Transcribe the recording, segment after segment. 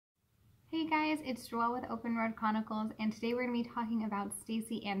Hey guys, it's Joelle with Open Road Chronicles, and today we're going to be talking about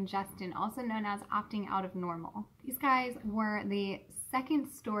Stacy and Justin, also known as opting out of normal. These guys were the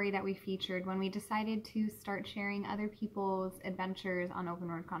second story that we featured when we decided to start sharing other people's adventures on Open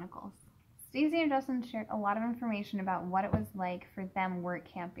Road Chronicles. Stacy and Justin shared a lot of information about what it was like for them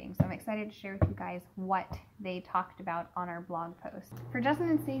work camping, so I'm excited to share with you guys what they talked about on our blog post. For Justin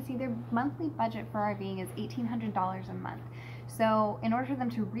and Stacy, their monthly budget for RVing is $1,800 a month. So in order for them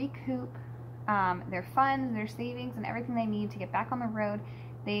to recoup their funds, their savings, and everything they need to get back on the road,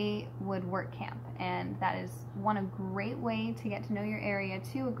 they would work camp. And that is one, a great way to get to know your area,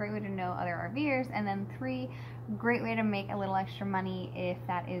 two, a great way to know other RVers, and then three, a great way to make a little extra money if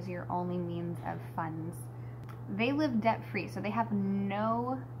that is your only means of funds. They live debt-free, so they have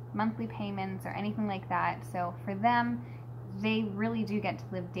no monthly payments or anything like that. So for them, they really do get to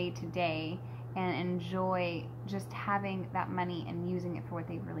live day to day and enjoy just having that money and using it for what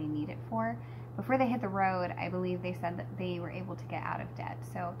they really need it for. Before they hit the road, I believe they said that they were able to get out of debt.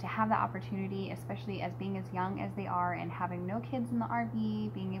 So to have the opportunity, especially as being as young as they are and having no kids in the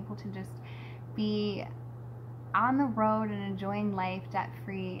RV, being able to just be on the road and enjoying life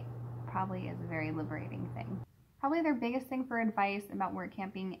debt-free probably is a very liberating thing. Probably their biggest thing for advice about work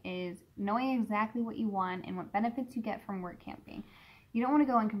camping is knowing exactly what you want and what benefits you get from work camping. You don't want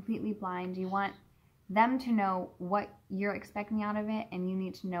to go in completely blind. You want them to know what you're expecting out of it, and you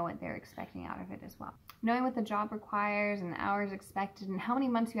need to know what they're expecting out of it as well. Knowing what the job requires and the hours expected and how many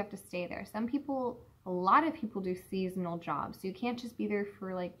months you have to stay there. A lot of people do seasonal jobs, so you can't just be there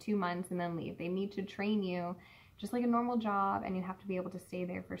for like 2 months and then leave. They need to train you just like a normal job, and you have to be able to stay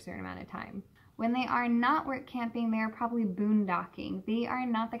there for a certain amount of time. When they are not work camping, they are probably boondocking. They are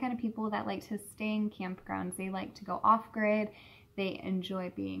not the kind of people that like to stay in campgrounds. They like to go off-grid. They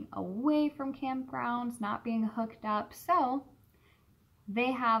enjoy being away from campgrounds, not being hooked up. So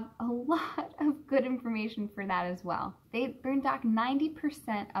they have a lot of good information for that as well. They boondock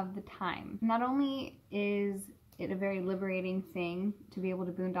 90% of the time. Not only is it a very liberating thing to be able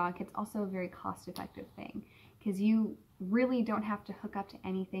to boondock, it's also a very cost-effective thing because you really don't have to hook up to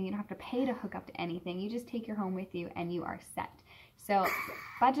anything. You don't have to pay to hook up to anything. You just take your home with you and you are set. So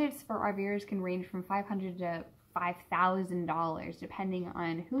budgets for RVers can range from $500 to $5,000 depending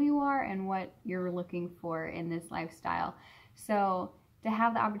on who you are and what you're looking for in this lifestyle. So to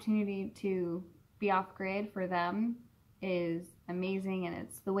have the opportunity to be off-grid for them is amazing, and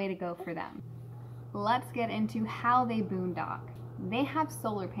it's the way to go for them. Let's get into how they boondock. They have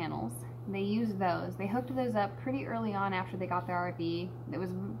solar panels. They use those. They hooked those up pretty early on after they got their RV. It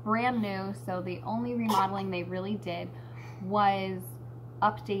was brand new, so the only remodeling they really did was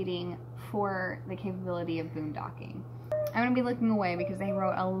updating for the capability of boondocking. I'm going to be looking away because they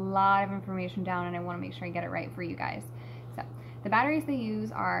wrote a lot of information down and I want to make sure I get it right for you guys. So the batteries they use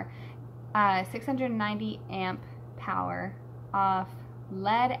are 690 amp power off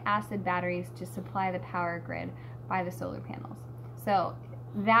lead acid batteries to supply the power grid by the solar panels. So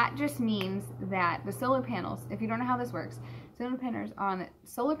that just means that the solar panels, if you don't know how this works,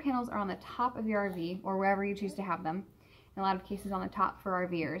 solar panels are on the top of your RV or wherever you choose to have them. In a lot of cases on the top for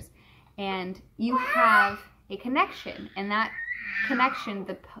RVers, and you have a connection, and that connection,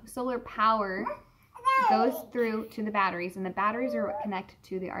 the solar power goes through to the batteries, and the batteries are what connect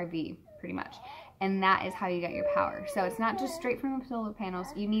to the RV pretty much, and that is how you get your power. So it's not just straight from the solar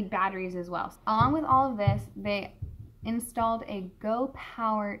panels, you need batteries as well. Along with all of this, they installed a Go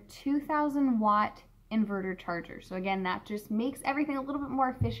Power 2000 watt inverter charger. So again, that just makes everything a little bit more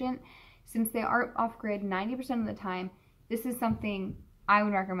efficient. Since they are off-grid 90% of the time, this is something I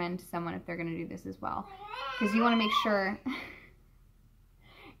would recommend to someone if they're going to do this as well, because you want to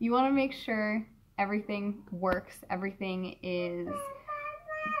make sure everything works, everything is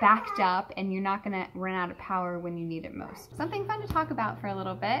backed up, and you're not going to run out of power when you need it most. Something fun to talk about for a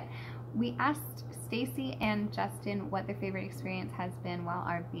little bit. We asked Stacy and Justin what their favorite experience has been while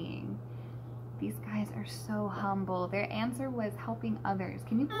RVing. These guys are so humble. Their answer was helping others.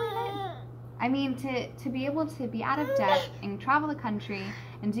 Can you believe it? I mean, to be able to be out of debt and travel the country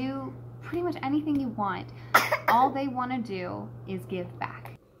and do pretty much anything you want, all they want to do is give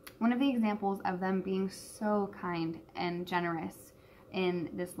back. One of the examples of them being so kind and generous in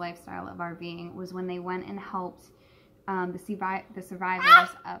this lifestyle of RVing was when they went and helped the survivors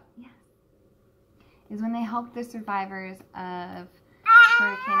of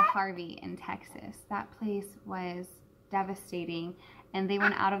Hurricane Harvey in Texas. That place was devastating, and they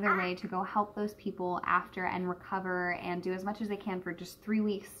went out of their way to go help those people after and recover and do as much as they can for just 3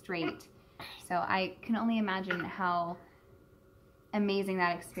 weeks straight. So I can only imagine how amazing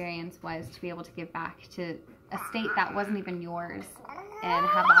that experience was to be able to give back to a state that wasn't even yours and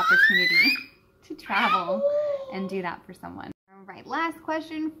have the opportunity to travel and do that for someone. All right, last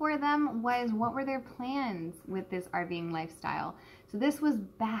question for them was, what were their plans with this RVing lifestyle? So this was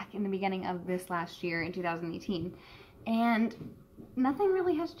back in the beginning of this last year in 2018, and nothing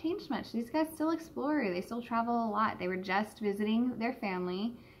really has changed much. These guys still explore, they still travel a lot. They were just visiting their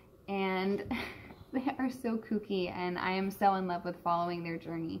family, and they are so kooky, and I am so in love with following their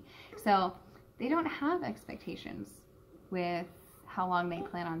journey. So they don't have expectations with how long they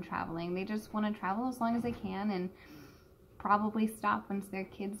plan on traveling. They just want to travel as long as they can and probably stop once their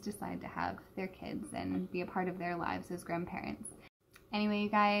kids decide to have their kids and be a part of their lives as grandparents. Anyway, you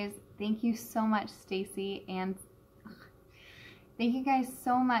guys, thank you so much, Stacy and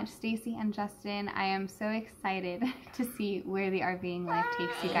Justin. I am so excited to see where the RVing life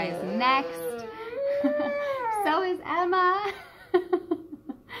takes you guys next. So is Emma.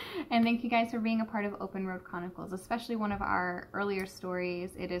 And thank you guys for being a part of Open Road Chronicles, especially one of our earlier stories.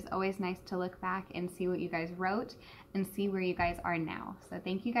 It is always nice to look back and see what you guys wrote and see where you guys are now. So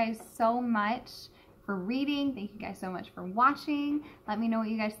thank you guys so much for reading. Thank you guys so much for watching. Let me know what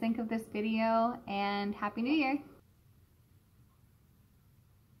you guys think of this video, and Happy New Year.